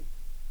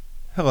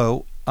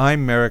Hello,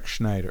 I'm Merrick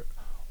Schneider.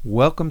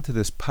 Welcome to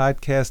this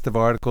podcast of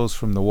articles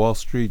from the Wall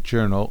Street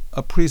Journal,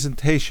 a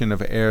presentation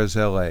of Ayers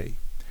LA.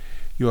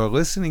 You are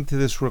listening to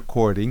this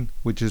recording,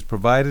 which is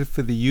provided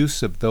for the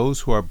use of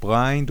those who are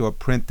blind or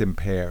print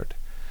impaired.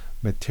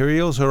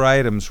 Materials or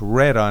items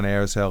read on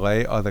Ayers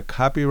LA are the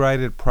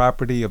copyrighted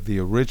property of the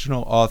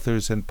original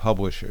authors and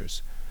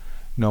publishers.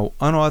 No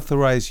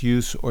unauthorized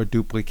use or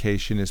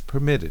duplication is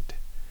permitted.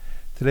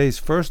 Today's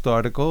first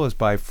article is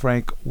by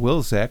Frank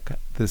Wilczek,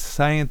 The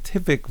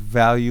Scientific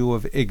Value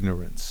of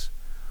Ignorance.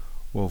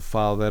 We'll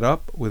follow that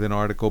up with an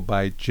article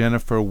by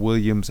Jennifer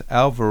Williams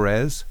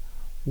Alvarez,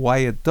 Why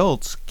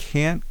Adults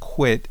Can't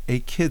Quit a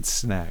Kid's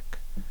Snack.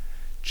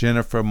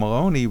 Jennifer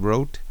Maloney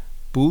wrote,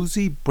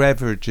 Boozy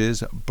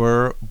Beverages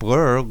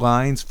Blur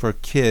Lines for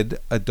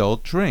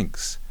Kid-Adult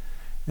Drinks.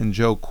 And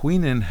Joe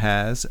Queenan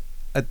has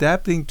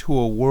Adapting to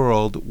a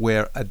World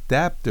Where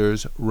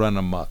Adapters Run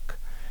Amok.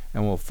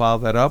 And we'll follow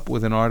that up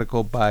with an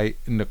article by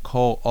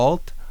Nicole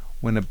Alt,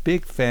 When a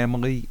Big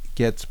Family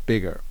Gets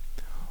Bigger.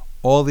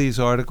 All these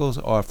articles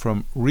are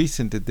from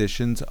recent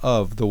editions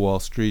of the Wall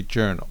Street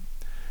Journal.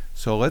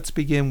 So let's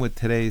begin with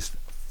today's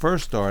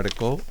first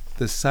article,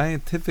 The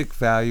Scientific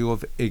Value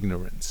of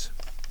Ignorance.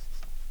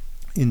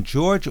 In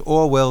George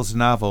Orwell's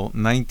novel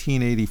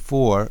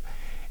 1984,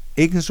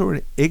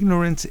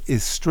 Ignorance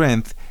is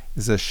Strength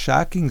is a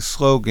shocking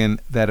slogan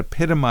that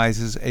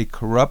epitomizes a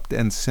corrupt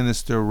and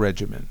sinister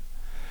regimen.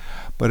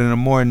 But in a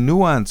more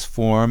nuanced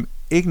form,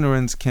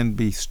 ignorance can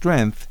be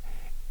strength.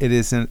 It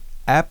is an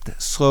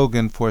apt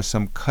slogan for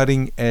some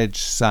cutting-edge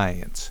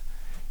science.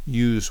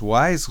 Used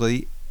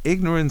wisely,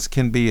 ignorance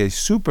can be a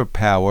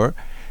superpower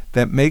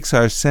that makes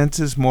our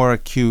senses more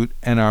acute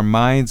and our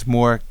minds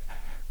more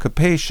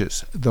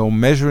capacious, though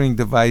measuring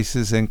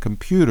devices and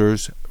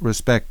computers,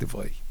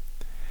 respectively.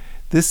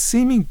 This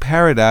seeming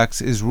paradox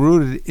is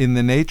rooted in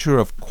the nature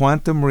of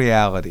quantum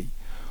reality,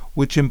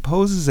 which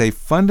imposes a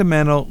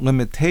fundamental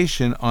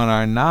limitation on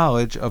our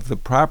knowledge of the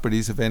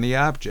properties of any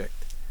object.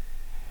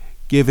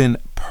 Given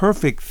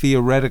perfect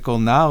theoretical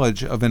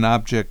knowledge of an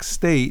object's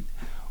state,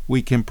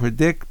 we can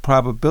predict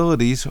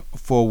probabilities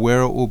for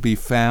where it will be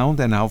found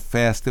and how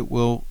fast it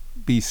will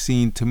be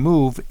seen to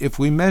move if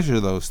we measure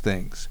those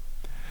things.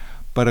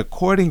 But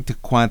according to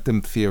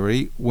quantum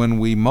theory, when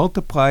we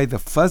multiply the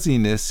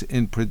fuzziness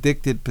in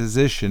predicted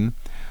position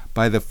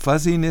by the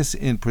fuzziness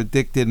in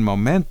predicted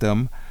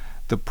momentum,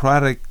 the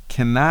product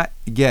cannot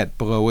get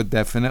below a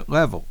definite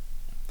level.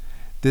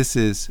 This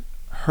is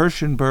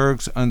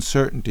Herschenberg's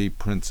uncertainty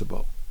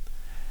principle.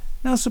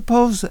 Now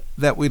suppose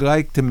that we'd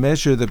like to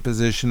measure the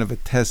position of a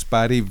test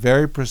body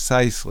very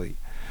precisely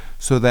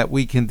so that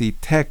we can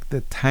detect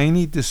the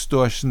tiny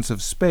distortions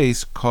of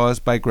space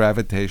caused by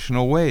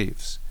gravitational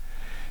waves.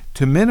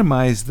 To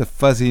minimize the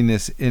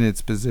fuzziness in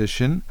its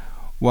position,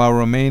 while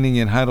remaining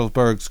in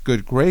Heidelberg's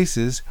good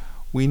graces,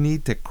 we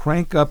need to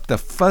crank up the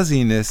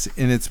fuzziness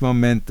in its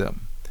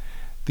momentum.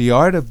 The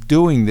art of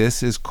doing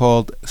this is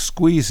called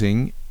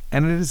squeezing,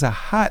 and it is a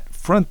hot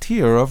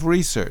frontier of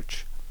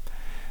research.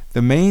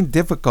 The main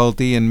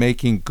difficulty in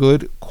making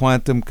good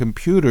quantum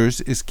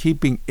computers is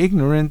keeping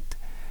ignorant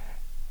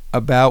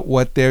about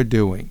what they're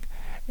doing.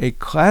 A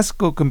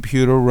classical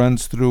computer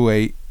runs through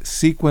a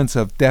sequence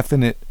of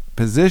definite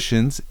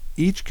positions,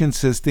 each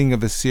consisting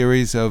of a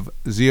series of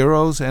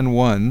zeros and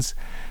ones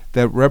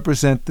that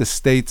represent the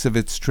states of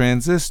its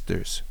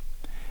transistors.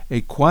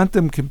 A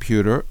quantum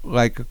computer,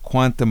 like a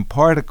quantum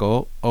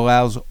particle,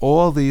 allows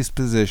all these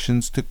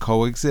positions to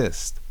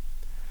coexist.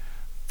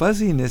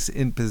 Fuzziness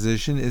in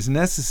position is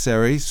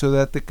necessary so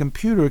that the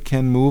computer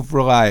can move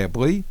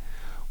reliably,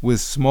 with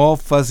small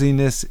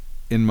fuzziness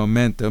in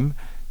momentum,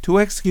 to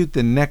execute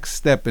the next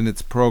step in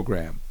its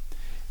program.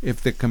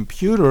 If the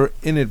computer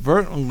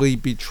inadvertently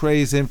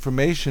betrays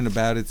information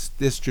about its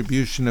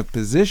distribution of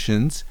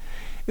positions,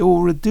 it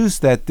will reduce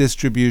that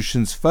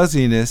distribution's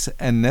fuzziness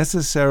and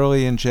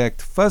necessarily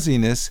inject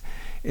fuzziness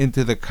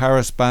into the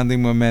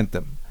corresponding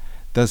momentum,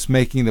 thus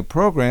making the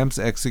program's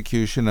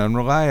execution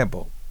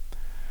unreliable.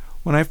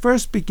 When I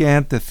first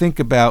began to think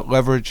about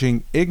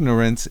leveraging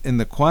ignorance in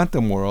the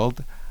quantum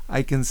world,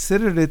 I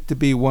considered it to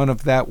be one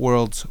of that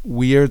world's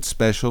weird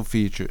special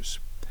features.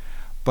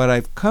 But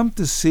I've come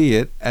to see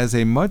it as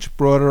a much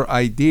broader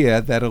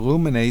idea that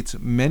illuminates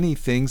many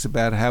things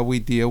about how we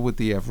deal with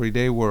the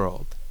everyday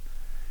world.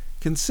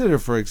 Consider,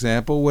 for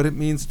example, what it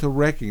means to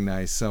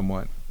recognize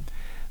someone.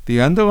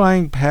 The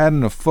underlying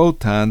pattern of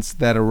photons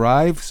that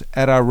arrives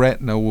at our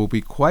retina will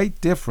be quite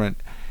different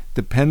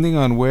depending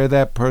on where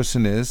that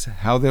person is,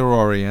 how they're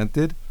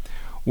oriented,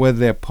 whether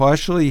they're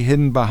partially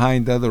hidden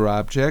behind other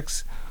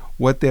objects,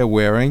 what they're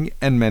wearing,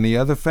 and many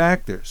other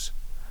factors.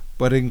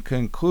 But in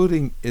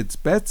concluding it's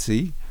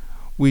Betsy,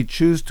 we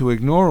choose to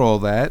ignore all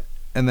that,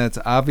 and that's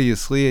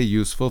obviously a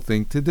useful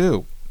thing to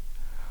do.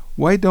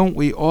 Why don't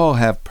we all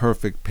have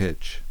perfect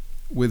pitch?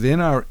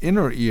 Within our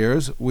inner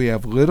ears, we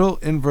have little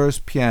inverse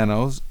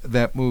pianos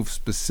that move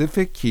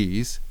specific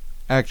keys,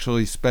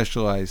 actually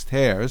specialized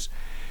hairs,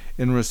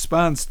 in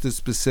response to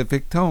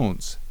specific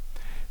tones.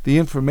 The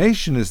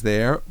information is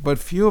there, but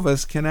few of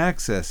us can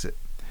access it.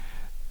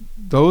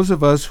 Those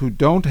of us who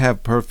don't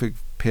have perfect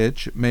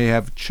pitch may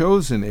have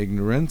chosen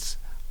ignorance,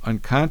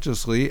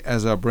 unconsciously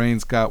as our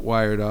brains got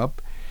wired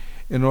up,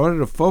 in order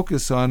to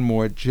focus on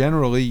more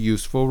generally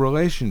useful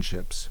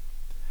relationships.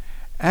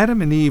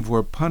 Adam and Eve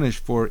were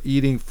punished for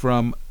eating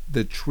from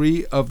the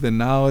tree of the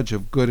knowledge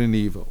of good and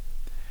evil.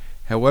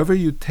 However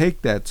you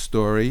take that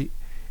story,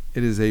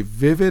 it is a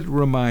vivid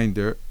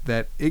reminder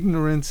that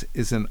ignorance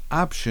is an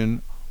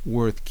option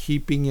worth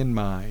keeping in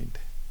mind.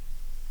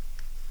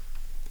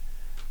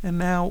 And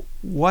now,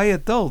 why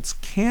adults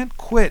can't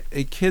quit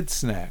a kid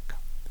snack.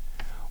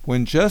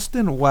 When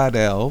Justin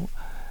Waddell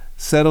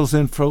settles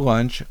in for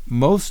lunch,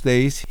 most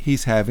days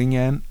he's having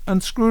an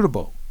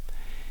Unscrutable.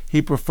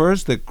 He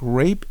prefers the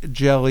grape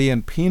jelly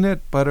and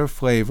peanut butter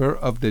flavor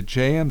of the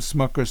J.M.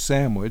 Smucker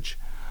sandwich,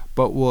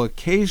 but will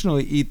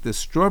occasionally eat the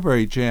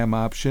strawberry jam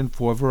option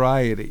for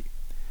variety.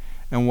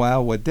 And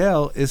while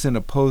Waddell isn't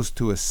opposed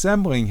to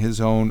assembling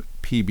his own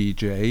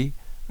PBJ,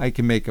 I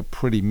can make a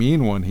pretty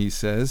mean one, he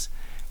says,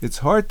 it's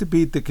hard to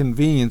beat the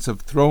convenience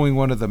of throwing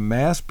one of the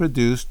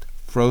mass-produced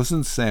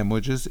frozen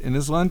sandwiches in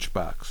his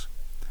lunchbox.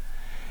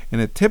 In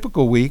a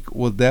typical week,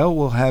 Waddell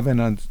will have an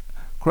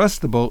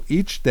Uncrustable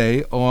each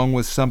day along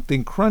with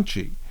something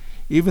crunchy,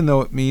 even though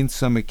it means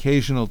some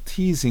occasional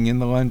teasing in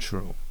the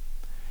lunchroom.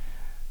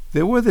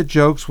 There were the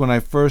jokes when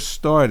I first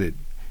started.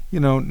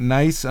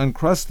 Nice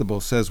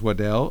Uncrustable, says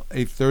Waddell,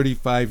 a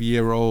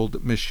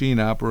 35-year-old machine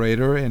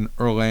operator in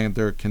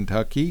Erlander,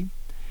 Kentucky.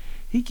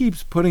 He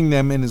keeps putting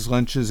them in his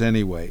lunches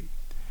anyway.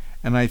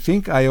 And I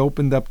think I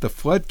opened up the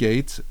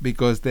floodgates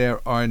because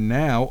there are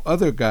now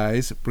other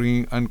guys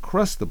bringing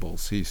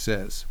Uncrustables, he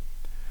says.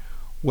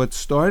 What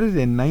started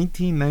in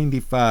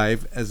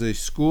 1995 as a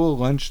school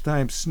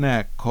lunchtime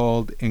snack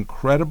called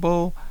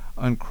Incredible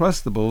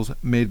Uncrustables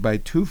made by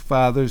two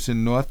fathers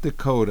in North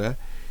Dakota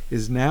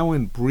is now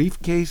in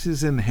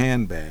briefcases and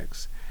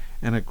handbags,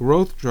 and a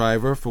growth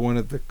driver for one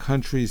of the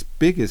country's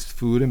biggest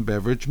food and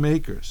beverage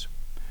makers.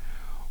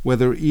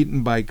 Whether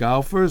eaten by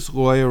golfers,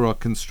 lawyers, or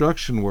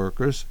construction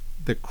workers,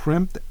 the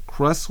crimped,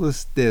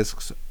 crustless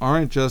discs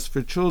aren't just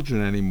for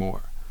children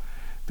anymore.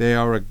 They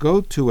are a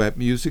go-to at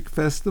music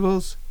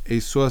festivals, a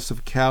source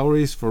of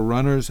calories for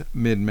runners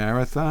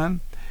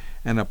mid-marathon,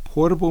 and a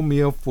portable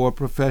meal for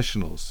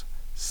professionals,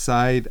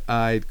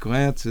 side-eyed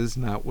glances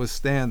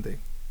notwithstanding.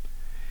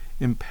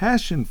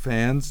 Impassioned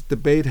fans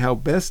debate how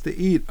best to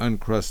eat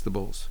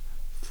Uncrustables,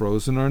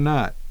 frozen or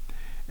not,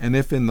 and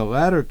if in the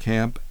latter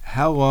camp,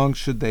 how long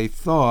should they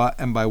thaw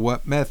and by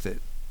what method?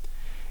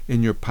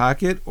 In your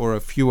pocket or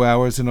a few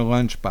hours in a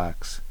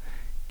lunchbox?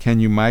 Can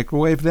you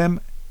microwave them?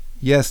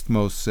 Yes,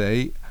 most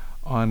say,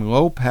 on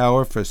low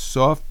power for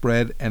soft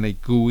bread and a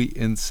gooey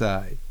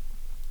inside.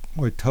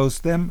 Or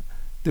toast them?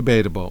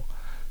 Debatable.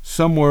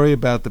 Some worry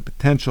about the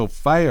potential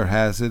fire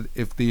hazard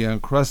if the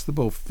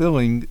Uncrustable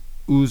filling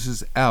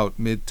oozes out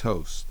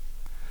mid-toast.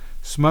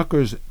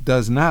 Smucker's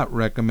does not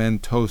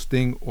recommend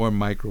toasting or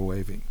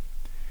microwaving.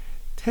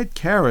 Ted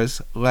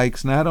Karras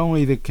likes not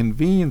only the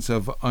convenience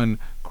of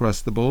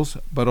Uncrustables,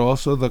 but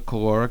also the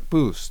caloric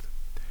boost.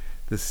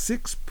 The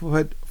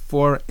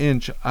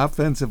 6'4"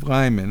 offensive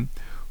lineman,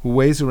 who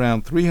weighs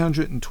around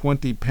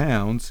 320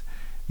 pounds,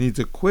 needs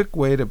a quick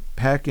way to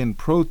pack in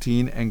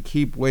protein and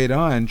keep weight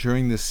on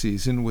during the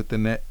season with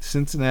the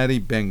Cincinnati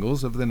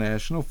Bengals of the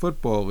National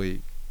Football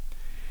League.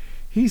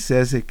 He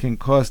says it can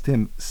cost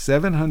him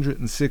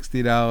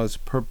 $760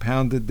 per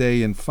pound a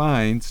day in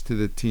fines to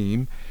the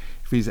team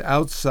if he's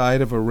outside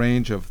of a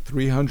range of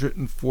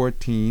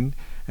 314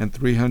 and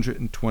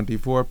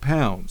 324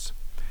 pounds,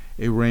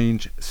 a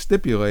range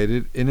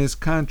stipulated in his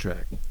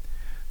contract.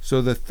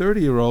 So the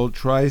 30-year-old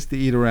tries to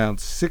eat around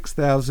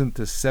 6,000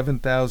 to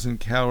 7,000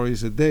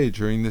 calories a day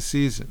during the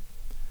season.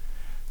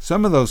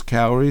 Some of those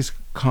calories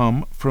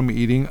come from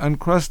eating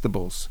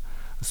Uncrustables,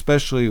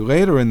 especially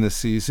later in the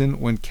season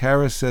when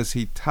Karras says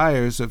he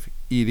tires of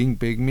eating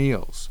big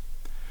meals.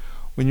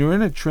 When you're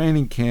in a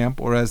training camp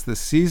or as the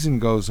season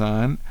goes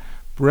on,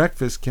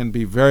 breakfast can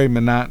be very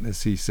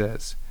monotonous, he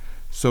says,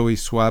 so he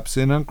swaps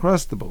in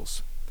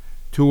Uncrustables.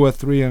 2 or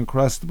 3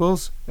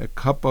 Uncrustables, a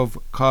cup of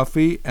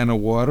coffee and a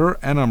water,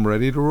 and I'm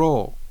ready to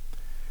roll.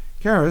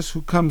 Karras,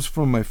 who comes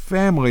from a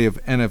family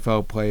of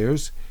NFL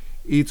players,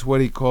 eats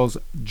what he calls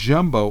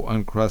jumbo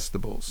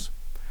Uncrustables.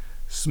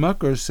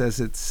 Smucker says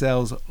it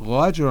sells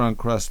larger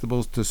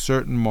Uncrustables to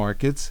certain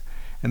markets,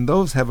 and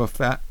those have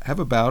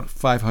about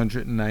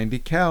 590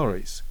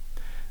 calories.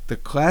 The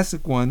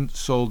classic ones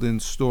sold in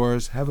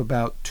stores have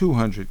about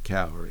 200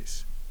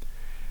 calories.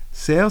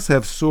 Sales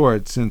have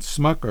soared since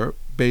Smucker,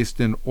 based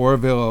in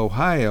Orrville,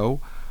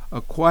 Ohio,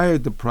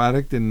 acquired the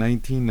product in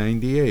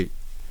 1998.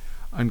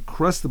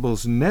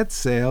 Uncrustables' net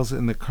sales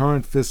in the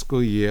current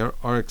fiscal year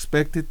are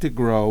expected to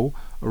grow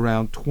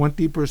around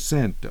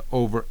 20% to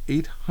over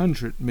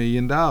 $800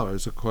 million,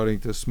 according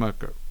to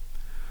Smucker.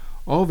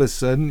 All of a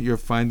sudden, you're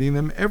finding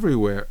them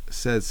everywhere,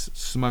 says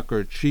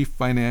Smucker Chief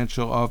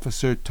Financial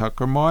Officer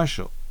Tucker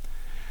Marshall.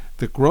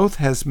 The growth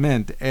has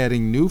meant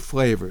adding new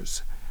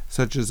flavors,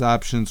 such as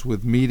options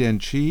with meat and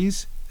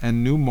cheese,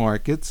 and new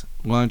markets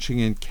launching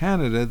in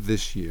Canada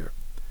this year.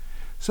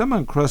 Some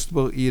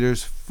Uncrustable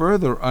eaters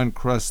further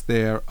uncrust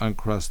their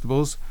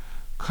Uncrustables,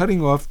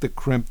 cutting off the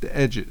crimped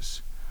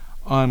edges.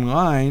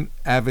 Online,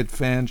 avid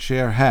fans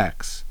share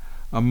hacks,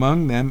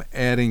 among them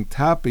adding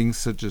toppings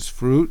such as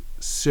fruit,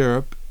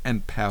 syrup,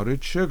 and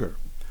powdered sugar,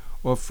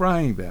 or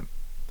frying them.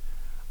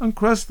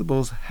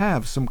 Uncrustables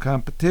have some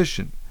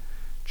competition.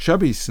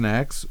 Chubby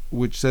Snacks,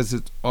 which says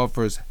it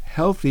offers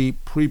healthy,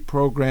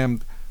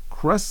 pre-programmed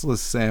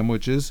crustless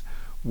sandwiches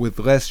with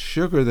less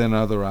sugar than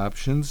other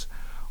options,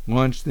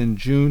 launched in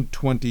June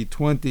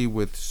 2020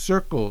 with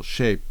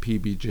circle-shaped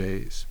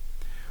PBJs.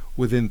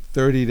 Within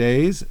 30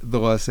 days,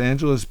 the Los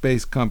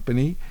Angeles-based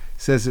company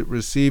says it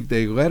received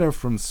a letter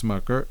from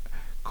Smucker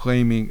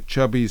claiming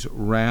Chubby's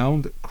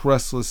round,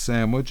 crustless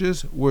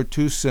sandwiches were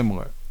too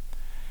similar.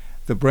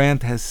 The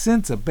brand has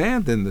since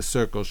abandoned the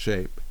circle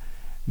shape.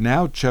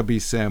 Now Chubby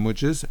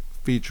sandwiches,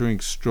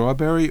 featuring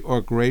strawberry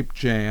or grape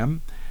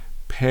jam,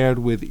 paired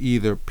with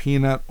either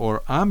peanut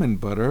or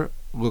almond butter,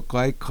 look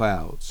like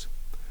clouds.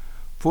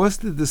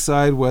 Forced to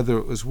decide whether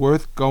it was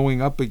worth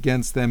going up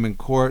against them in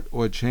court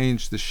or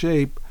change the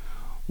shape,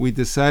 we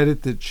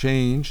decided to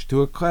change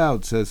to a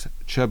cloud, says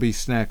Chubby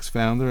Snacks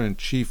founder and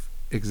chief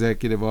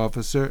executive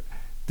officer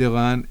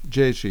Dylan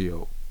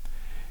Jejio.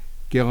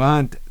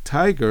 Galant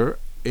Tiger,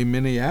 a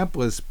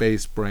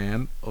Minneapolis-based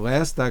brand,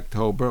 last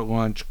October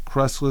launched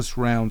crustless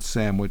round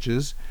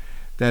sandwiches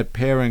that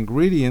pair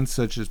ingredients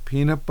such as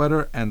peanut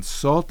butter and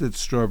salted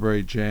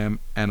strawberry jam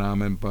and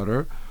almond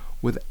butter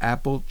with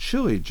apple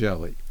chili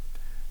jelly.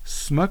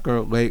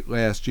 Smucker late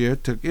last year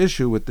took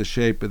issue with the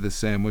shape of the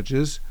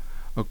sandwiches,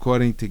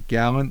 according to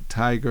Galant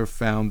Tiger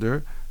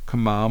founder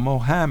Kamal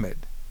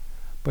Mohammed.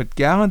 But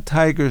Galant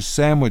Tiger's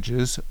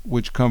sandwiches,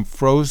 which come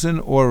frozen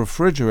or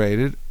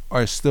refrigerated,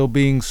 are still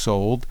being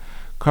sold,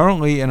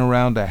 currently in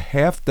around a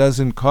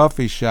half-dozen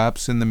coffee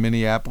shops in the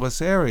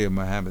Minneapolis area,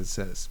 Mohammed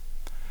says.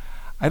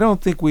 I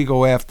don't think we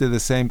go after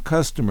the same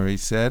customer, he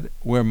said.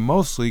 We're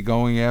mostly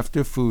going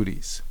after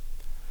foodies.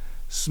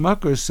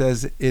 Smucker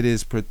says it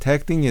is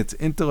protecting its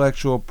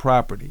intellectual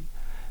property.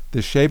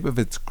 The shape of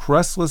its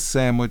crustless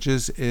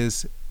sandwiches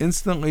is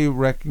instantly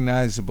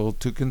recognizable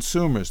to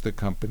consumers, the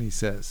company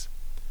says.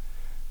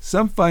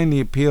 Some find the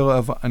appeal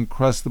of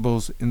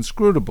Uncrustables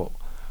inscrutable,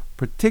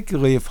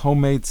 particularly if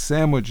homemade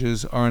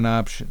sandwiches are an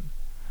option.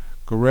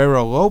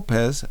 Guerrero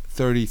Lopez,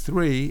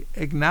 33,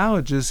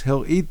 acknowledges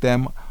he'll eat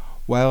them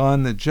while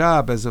on the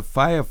job as a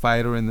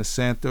firefighter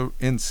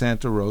in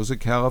Santa Rosa,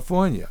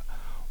 California,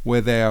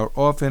 where they are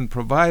often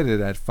provided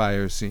at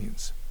fire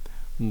scenes.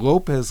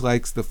 Lopez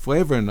likes the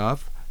flavor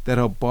enough that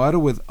he'll barter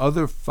with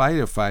other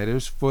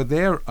firefighters for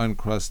their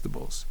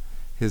Uncrustables.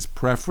 His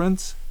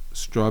preference,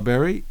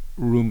 strawberry,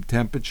 room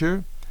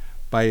temperature,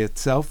 by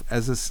itself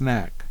as a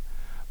snack.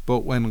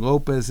 But when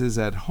Lopez is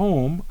at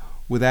home,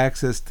 with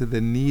access to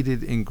the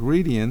needed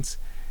ingredients,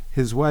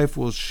 his wife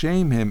will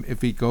shame him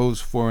if he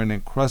goes for an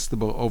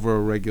Uncrustable over a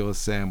regular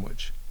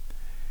sandwich.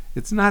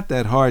 It's not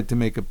that hard to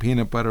make a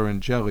peanut butter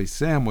and jelly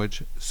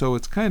sandwich, so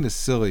it's kind of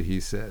silly, he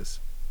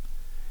says.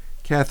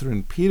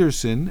 Catherine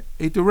Peterson,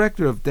 a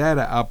director of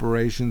data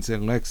operations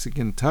in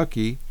Lexington,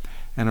 Kentucky,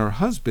 and her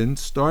husband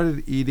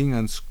started eating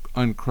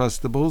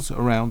Uncrustables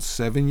around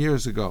 7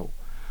 years ago,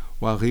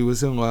 while he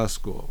was in law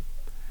school.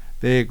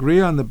 They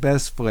agree on the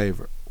best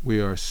flavor. We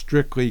are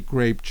strictly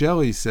grape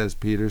jelly, says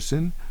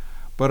Peterson,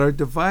 but are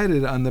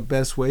divided on the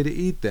best way to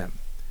eat them.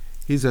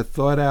 He's a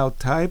thought-out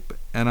type,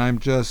 and I'm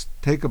just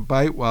take a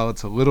bite while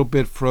it's a little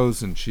bit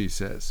frozen, she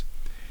says.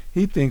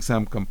 He thinks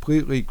I'm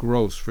completely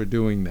gross for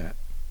doing that.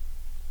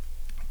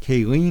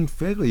 Kayleen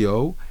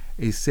Filio,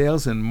 a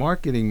sales and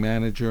marketing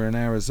manager in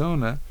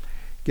Arizona,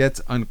 gets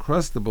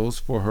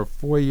Uncrustables for her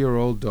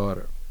 4-year-old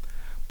daughter,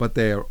 but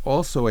they are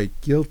also a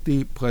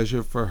guilty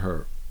pleasure for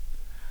her.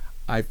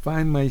 I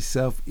find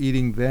myself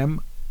eating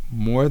them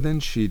more than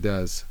she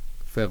does,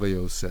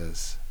 Filio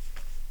says.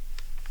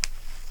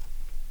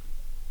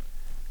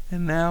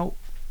 And now,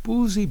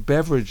 boozy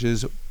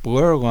beverages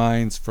blur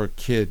lines for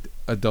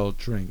adult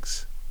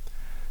drinks.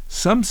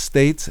 Some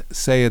states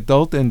say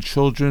adult and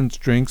children's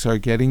drinks are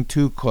getting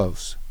too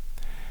close.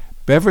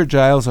 Beverage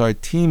aisles are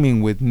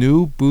teeming with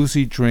new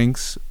boozy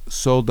drinks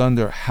sold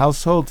under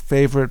household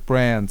favorite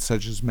brands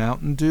such as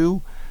Mountain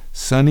Dew,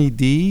 Sunny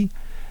D,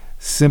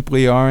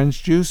 Simply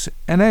Orange Juice,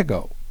 and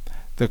Eggo.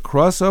 The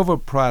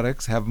crossover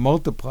products have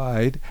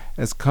multiplied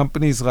as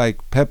companies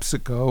like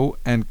PepsiCo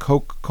and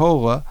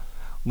Coca-Cola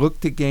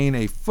look to gain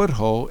a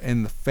foothold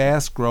in the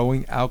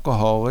fast-growing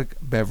alcoholic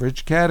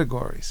beverage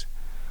categories.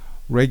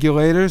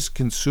 Regulators,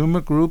 consumer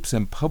groups,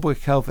 and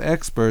public health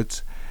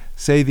experts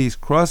say these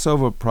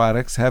crossover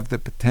products have the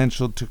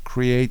potential to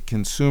create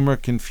consumer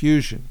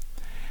confusion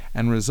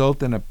and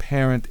result in a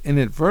parent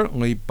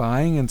inadvertently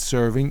buying and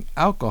serving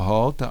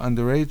alcohol to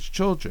underage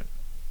children.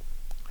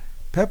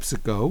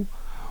 PepsiCo,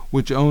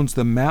 which owns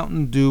the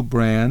Mountain Dew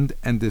brand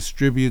and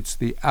distributes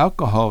the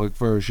alcoholic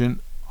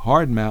version,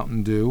 Hard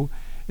Mountain Dew,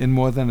 in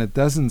more than a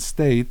dozen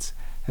states,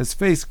 has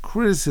faced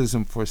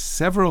criticism for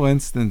several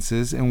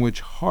instances in which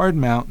Hard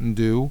Mountain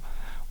Dew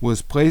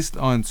was placed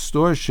on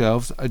store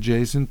shelves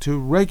adjacent to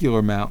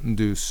regular Mountain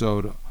Dew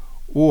soda,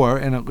 or,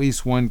 in at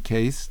least one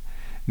case,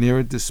 near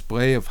a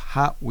display of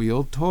Hot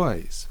Wheel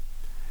toys.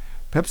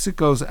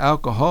 PepsiCo's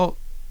alcohol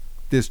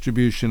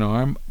distribution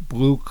arm,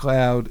 Blue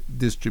Cloud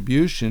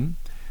Distribution,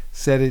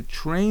 said it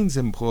trains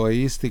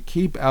employees to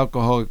keep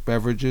alcoholic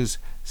beverages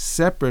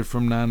separate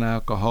from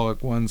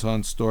non-alcoholic ones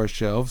on store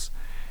shelves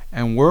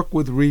and work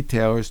with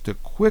retailers to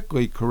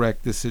quickly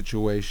correct the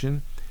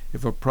situation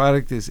if a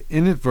product is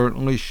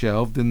inadvertently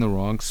shelved in the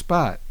wrong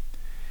spot.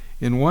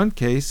 In one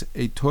case,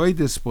 a toy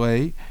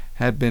display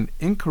had been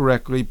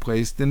incorrectly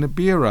placed in the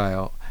beer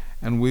aisle,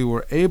 and we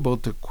were able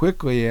to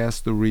quickly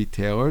ask the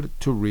retailer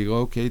to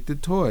relocate the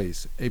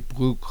toys, a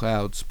Blue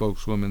Cloud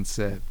spokeswoman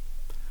said.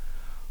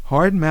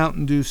 Hard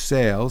Mountain Dew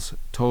sales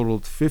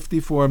totaled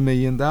 $54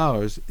 million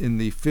in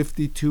the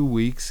 52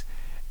 weeks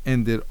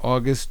ended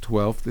August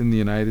 12th in the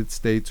United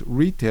States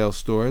retail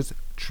stores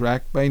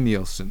tracked by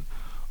Nielsen,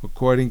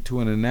 according to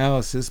an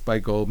analysis by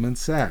Goldman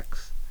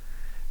Sachs.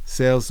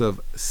 Sales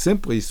of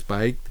Simply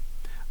Spiked,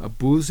 a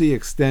boozy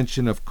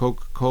extension of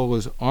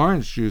Coca-Cola's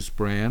orange juice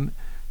brand,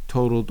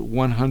 totaled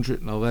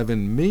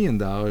 $111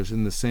 million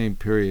in the same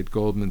period,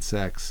 Goldman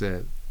Sachs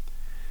said.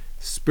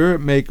 Spirit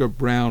maker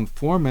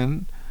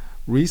Brown-Forman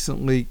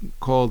recently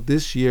called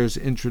this year's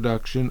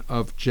introduction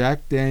of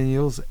Jack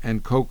Daniel's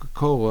and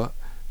Coca-Cola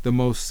the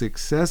most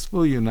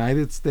successful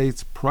United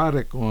States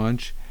product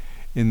launch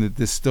in the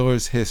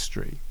distiller's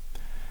history.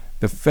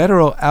 The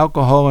Federal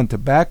Alcohol and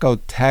Tobacco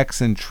Tax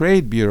and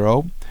Trade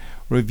Bureau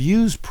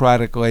reviews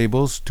product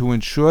labels to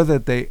ensure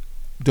that they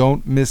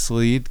don't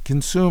mislead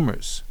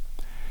consumers.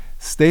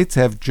 States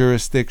have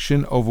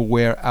jurisdiction over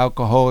where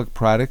alcoholic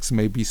products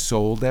may be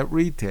sold at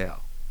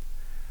retail.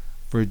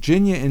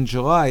 Virginia in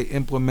July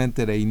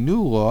implemented a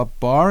new law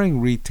barring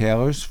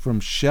retailers from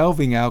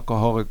shelving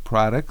alcoholic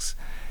products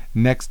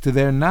next to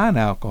their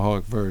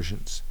non-alcoholic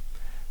versions.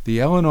 The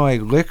Illinois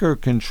Liquor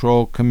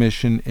Control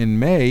Commission in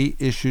May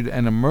issued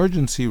an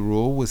emergency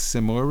rule with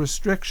similar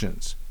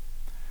restrictions.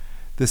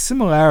 The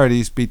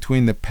similarities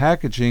between the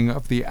packaging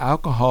of the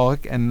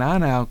alcoholic and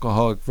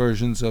non-alcoholic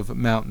versions of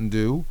Mountain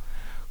Dew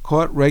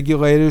caught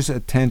regulators'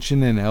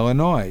 attention in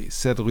Illinois,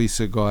 said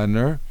Lisa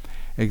Gardner,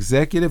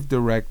 executive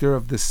director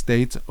of the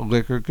state's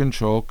Liquor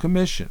Control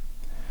Commission.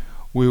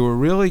 We were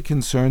really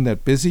concerned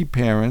that busy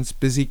parents,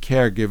 busy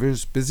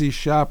caregivers, busy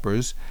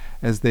shoppers,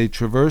 as they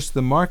traversed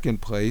the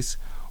marketplace,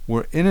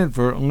 were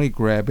inadvertently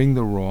grabbing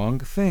the wrong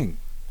thing.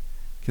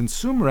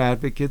 Consumer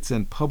advocates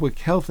and public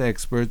health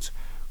experts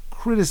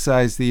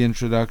criticized the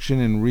introduction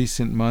in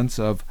recent months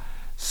of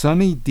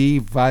Sunny D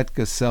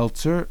vodka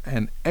seltzer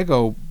and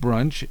Eggo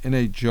brunch in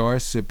a jar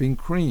sipping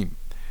cream.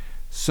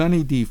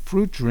 Sunny D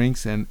fruit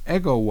drinks and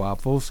Eggo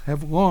waffles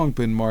have long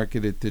been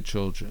marketed to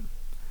children.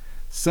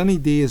 Sunny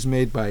D is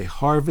made by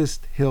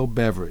Harvest Hill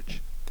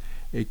Beverage,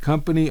 a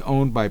company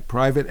owned by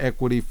private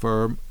equity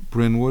firm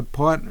Brynwood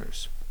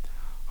Partners.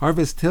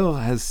 Harvest Hill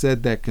has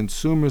said that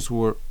consumers who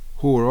were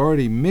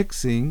already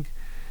mixing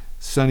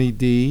Sunny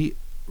D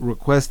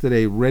requested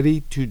a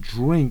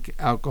ready-to-drink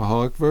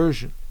alcoholic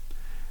version.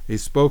 A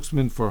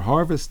spokesman for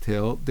Harvest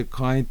Hill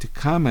declined to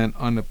comment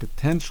on the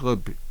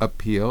potential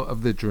appeal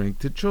of the drink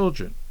to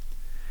children.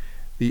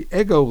 The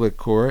Eggo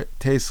liqueur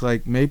tastes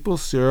like maple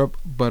syrup,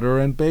 butter,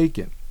 and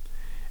bacon.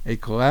 A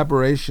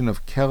collaboration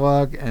of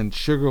Kellogg and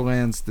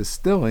Sugarlands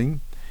Distilling,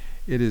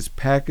 it is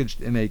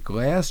packaged in a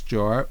glass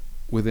jar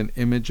with an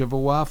image of a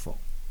waffle.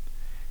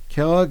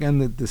 Kellogg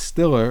and the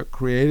distiller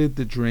created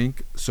the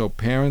drink so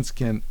parents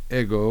can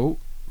Eggo,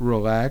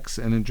 relax,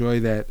 and enjoy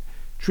that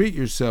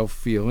treat-yourself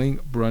feeling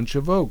Brunch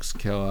of Oaks,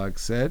 Kellogg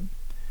said.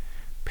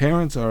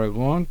 Parents are a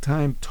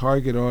long-time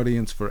target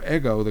audience for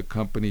Eggo, the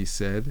company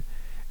said,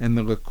 and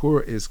the liqueur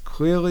is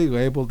clearly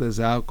labeled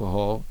as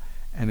alcohol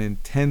and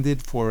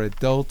intended for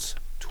adults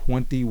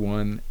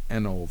 21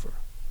 and over.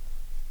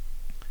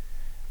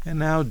 And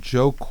now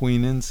Joe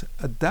Queenan's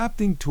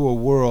Adapting to a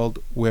World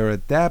Where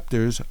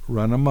Adapters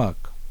Run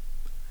Amok.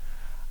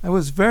 I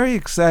was very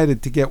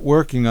excited to get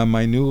working on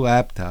my new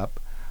laptop,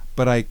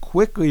 but I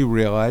quickly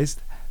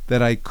realized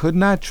that I could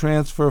not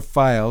transfer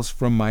files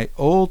from my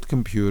old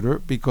computer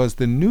because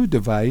the new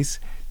device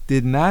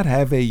did not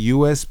have a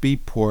USB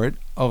port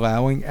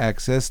allowing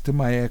access to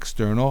my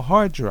external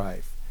hard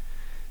drive.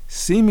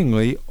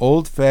 Seemingly,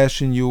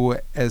 old-fashioned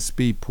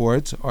USB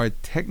ports are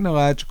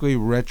technologically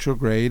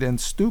retrograde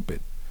and stupid,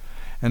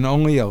 and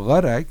only a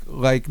Luddite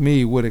like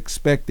me would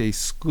expect a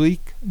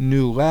sleek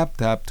new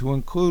laptop to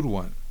include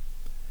one.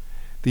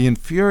 The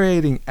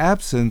infuriating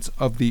absence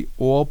of the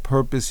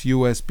all-purpose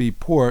USB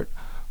port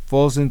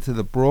falls into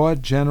the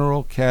broad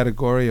general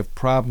category of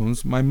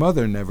problems my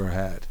mother never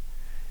had.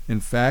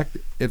 In fact,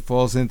 it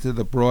falls into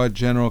the broad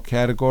general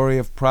category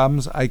of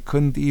problems I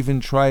couldn't even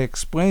try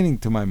explaining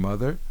to my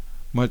mother,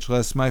 much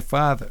less my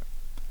father.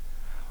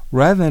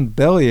 Rather than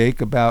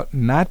bellyache about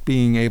not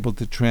being able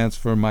to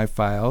transfer my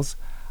files,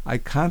 I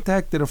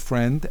contacted a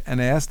friend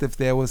and asked if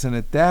there was an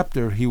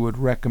adapter he would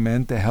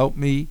recommend to help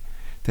me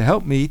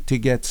to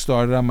get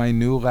started on my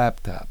new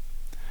laptop.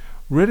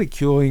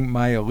 Ridiculing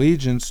my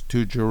allegiance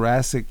to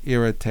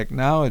Jurassic-era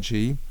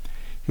technology,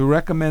 He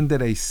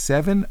recommended a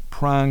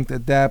 7-pronged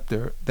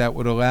adapter that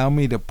would allow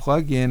me to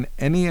plug in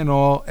any and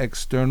all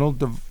external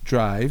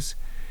drives,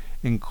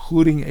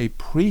 including a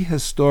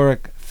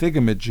prehistoric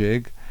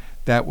thingamajig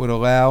that would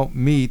allow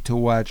me to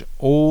watch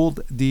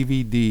old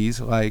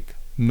DVDs like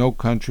No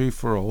Country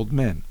for Old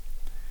Men.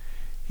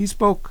 He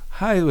spoke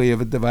highly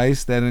of a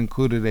device that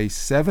included a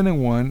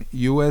 7-in-1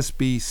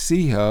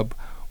 USB-C hub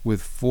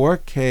with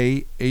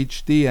 4K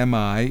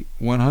HDMI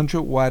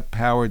 100-watt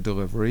power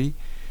delivery,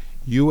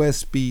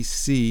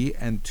 USB-C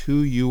and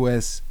 2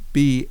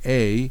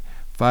 USB-A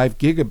 5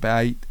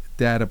 gigabyte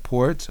data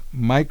ports,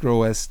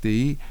 micro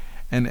SD,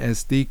 and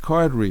SD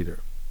card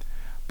reader.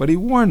 But he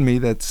warned me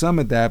that some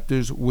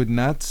adapters would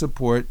not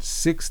support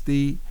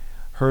 60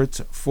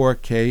 Hz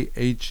 4K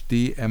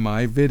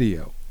HDMI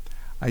video.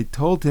 I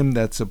told him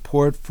that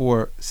support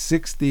for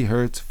 60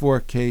 Hz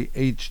 4K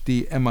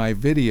HDMI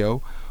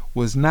video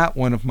was not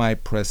one of my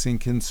pressing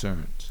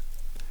concerns.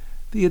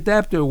 The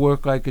adapter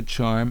worked like a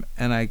charm,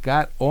 and I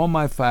got all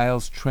my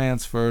files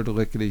transferred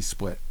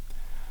lickety-split.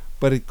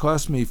 But it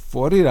cost me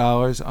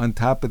 $40 on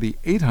top of the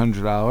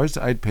 $800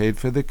 I'd paid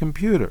for the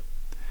computer.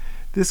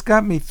 This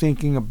got me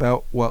thinking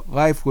about what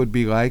life would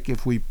be like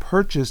if we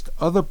purchased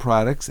other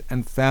products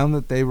and found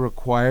that they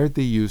required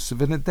the use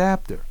of an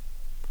adapter.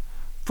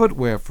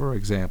 Footwear, for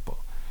example.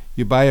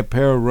 You buy a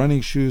pair of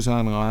running shoes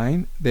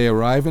online, they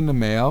arrive in the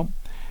mail,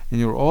 and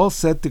you're all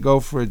set to go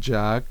for a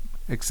jog,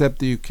 except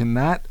that you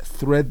cannot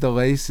thread the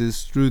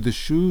laces through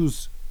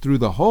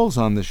the holes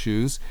on the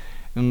shoes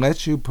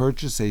unless you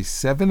purchase a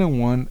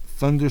 7-in-1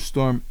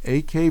 Thunderstorm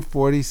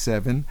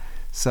AK-47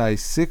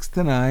 size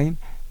 6-9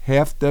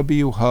 half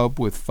W hub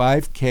with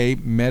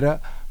 5K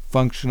Meta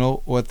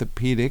functional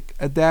orthopedic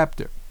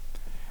adapter.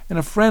 And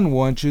a friend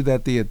warns you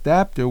that the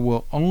adapter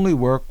will only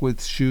work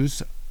with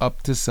shoes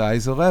up to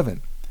size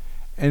 11.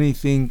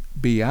 Anything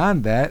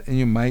beyond that, and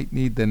you might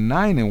need the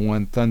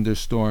 9-in-1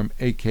 Thunderstorm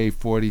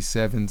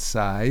AK-47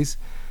 size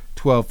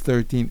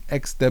 1213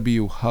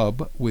 XW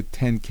hub with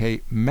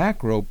 10K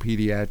macro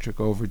pediatric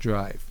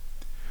overdrive,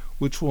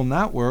 which will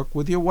not work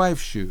with your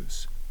wife's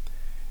shoes.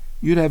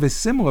 You'd have a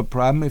similar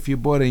problem if you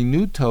bought a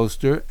new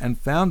toaster and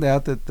found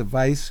out that the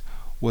device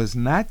was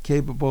not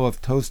capable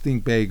of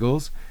toasting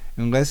bagels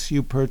unless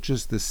you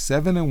purchased the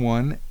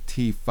 7-in-1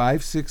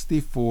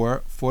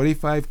 T564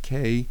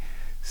 45K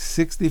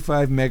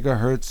 65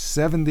 MHz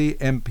 70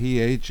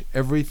 mph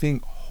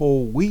everything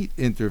whole wheat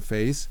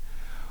interface,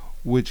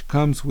 which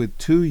comes with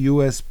 2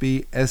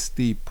 USB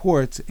SD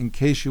ports in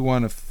case you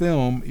want to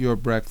film your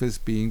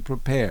breakfast being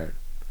prepared.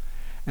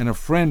 And a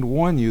friend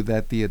warned you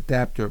that the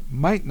adapter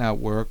might not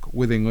work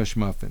with English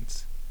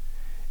muffins.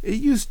 It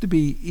used to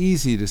be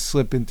easy to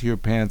slip into your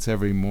pants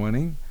every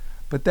morning,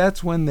 but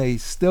that's when they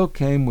still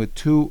came with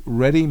 2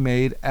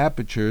 ready-made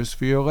apertures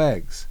for your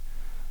legs.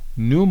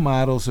 New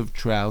models of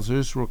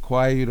trousers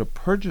require you to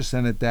purchase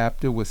an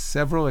adapter with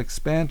several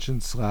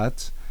expansion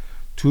slots,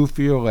 2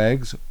 for your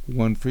legs,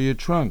 1 for your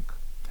trunk.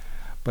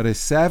 But a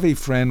savvy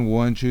friend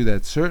warns you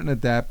that certain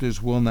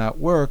adapters will not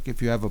work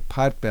if you have a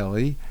pot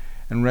belly,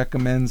 and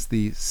recommends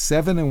the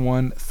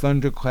 7-in-1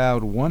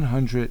 Thundercloud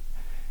 100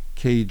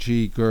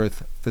 kg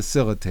girth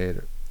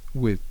facilitator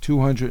with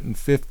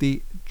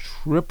 250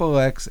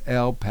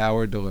 XXL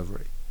power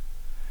delivery.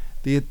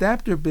 The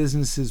adapter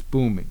business is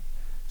booming,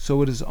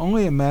 so it is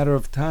only a matter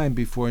of time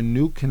before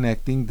new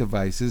connecting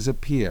devices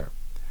appear.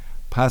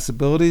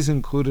 Possibilities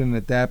include an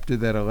adapter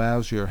that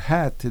allows your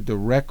hat to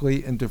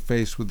directly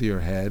interface with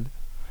your head,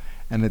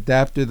 an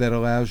adapter that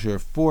allows your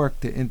fork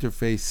to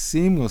interface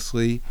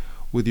seamlessly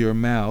with your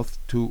mouth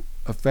to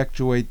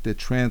effectuate the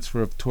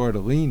transfer of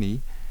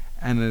tortellini,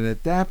 and an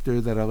adapter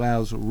that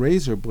allows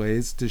razor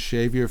blades to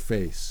shave your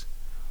face.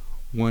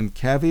 One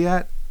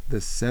caveat: the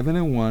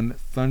 7-in-1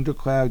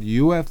 Thundercloud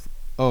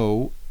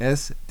UFO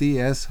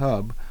SDS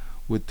hub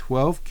with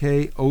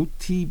 12K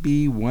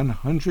OTB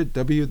 100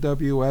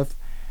 WWF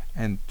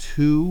and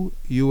 2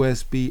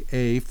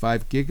 USB-A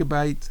 5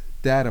 GB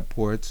data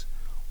ports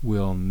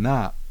will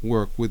not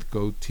work with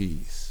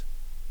goatees.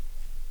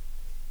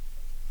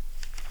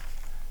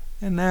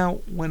 And now,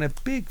 when a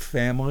big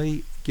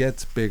family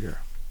gets bigger.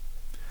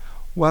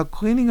 While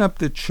cleaning up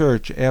the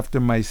church after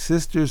my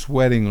sister's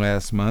wedding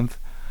last month,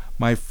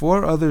 my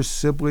 4 other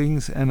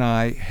siblings and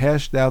I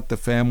hashed out the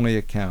family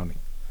accounting.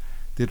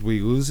 Did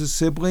we lose a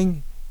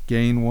sibling?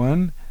 Gain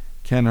one?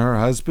 Can her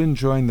husband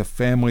join the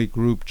family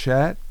group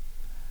chat?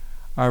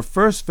 Our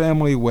first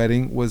family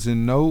wedding was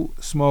in no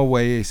small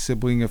way a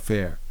sibling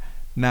affair,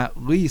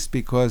 not least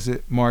because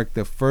it marked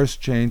the first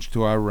change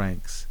to our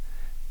ranks.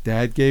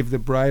 Dad gave the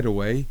bride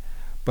away,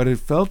 but it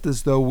felt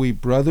as though we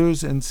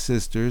brothers and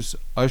sisters,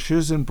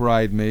 ushers and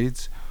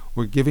bridesmaids,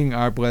 were giving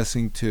our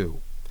blessing too.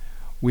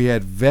 We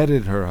had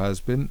vetted her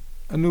husband.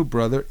 A new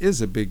brother is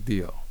a big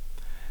deal.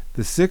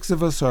 The 6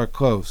 of us are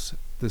close,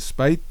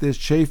 despite the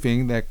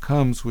chafing that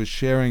comes with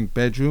sharing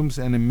bedrooms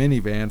and a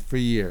minivan for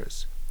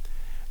years.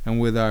 And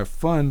with our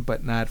fun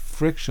but not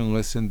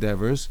frictionless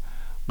endeavors,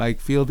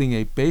 like fielding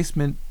a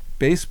basement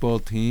baseball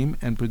team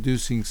and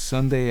producing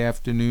Sunday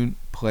afternoon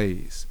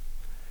plays.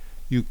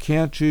 You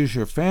can't choose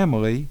your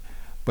family,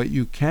 but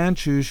you can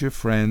choose your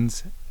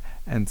friends,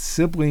 and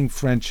sibling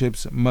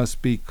friendships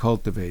must be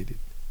cultivated.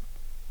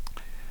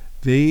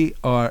 They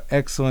are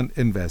excellent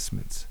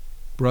investments.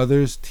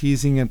 Brothers,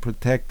 teasing and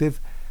protective,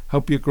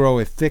 help you grow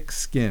a thick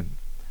skin.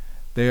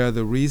 They are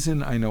the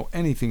reason I know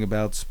anything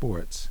about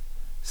sports.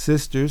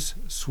 Sisters,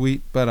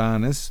 sweet but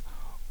honest,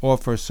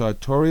 offer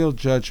sartorial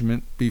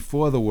judgment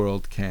before the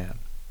world can.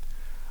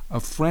 A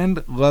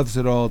friend loves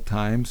at all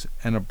times,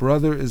 and a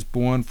brother is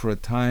born for a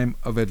time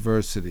of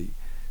adversity,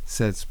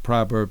 says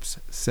Proverbs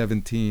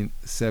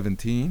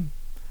 17:17.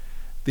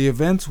 The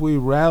events we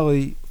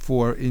rally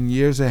for in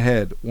years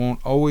ahead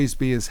won't always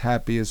be as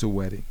happy as a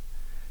wedding.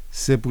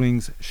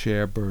 Siblings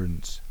share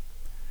burdens.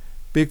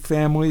 Big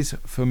families,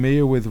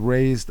 familiar with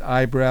raised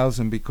eyebrows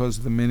and because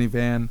of the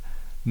minivan,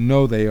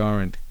 know they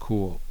aren't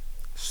cool.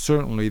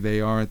 Certainly they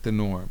aren't the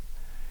norm.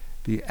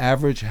 The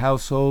average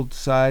household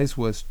size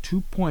was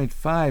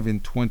 2.5 in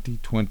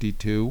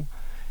 2022,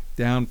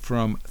 down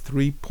from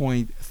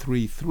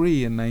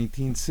 3.33 in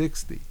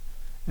 1960.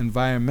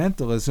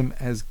 Environmentalism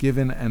has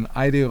given an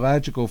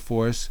ideological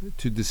force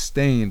to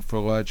disdain for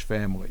large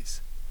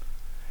families.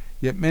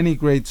 Yet many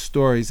great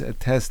stories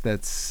attest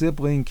that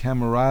sibling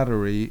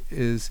camaraderie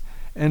is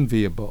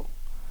enviable.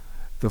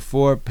 The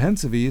four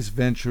Pensives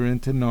venture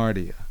into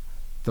Narnia.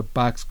 The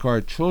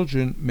boxcar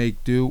children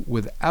make do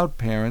without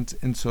parents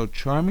in so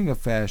charming a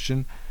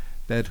fashion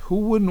that who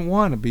wouldn't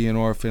want to be an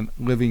orphan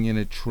living in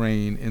a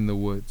train in the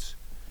woods?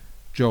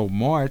 Joe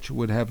March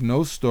would have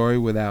no story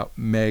without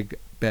Meg,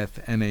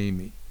 Beth, and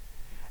Amy.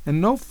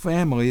 And no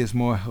family is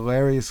more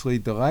hilariously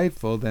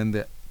delightful than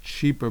the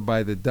cheaper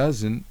by the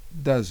dozen.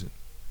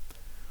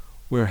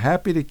 We're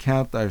happy to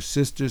count our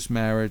sister's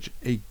marriage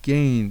a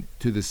gain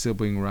to the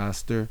sibling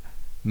roster,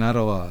 not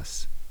a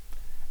loss.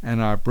 And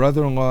our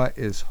brother-in-law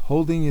is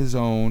holding his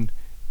own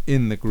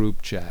in the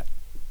group chat.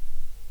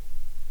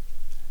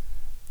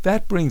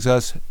 That brings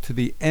us to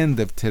the end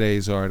of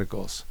today's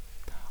articles.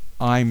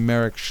 I'm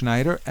Merrick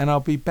Schneider, and I'll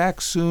be back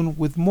soon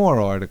with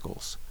more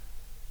articles.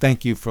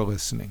 Thank you for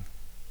listening.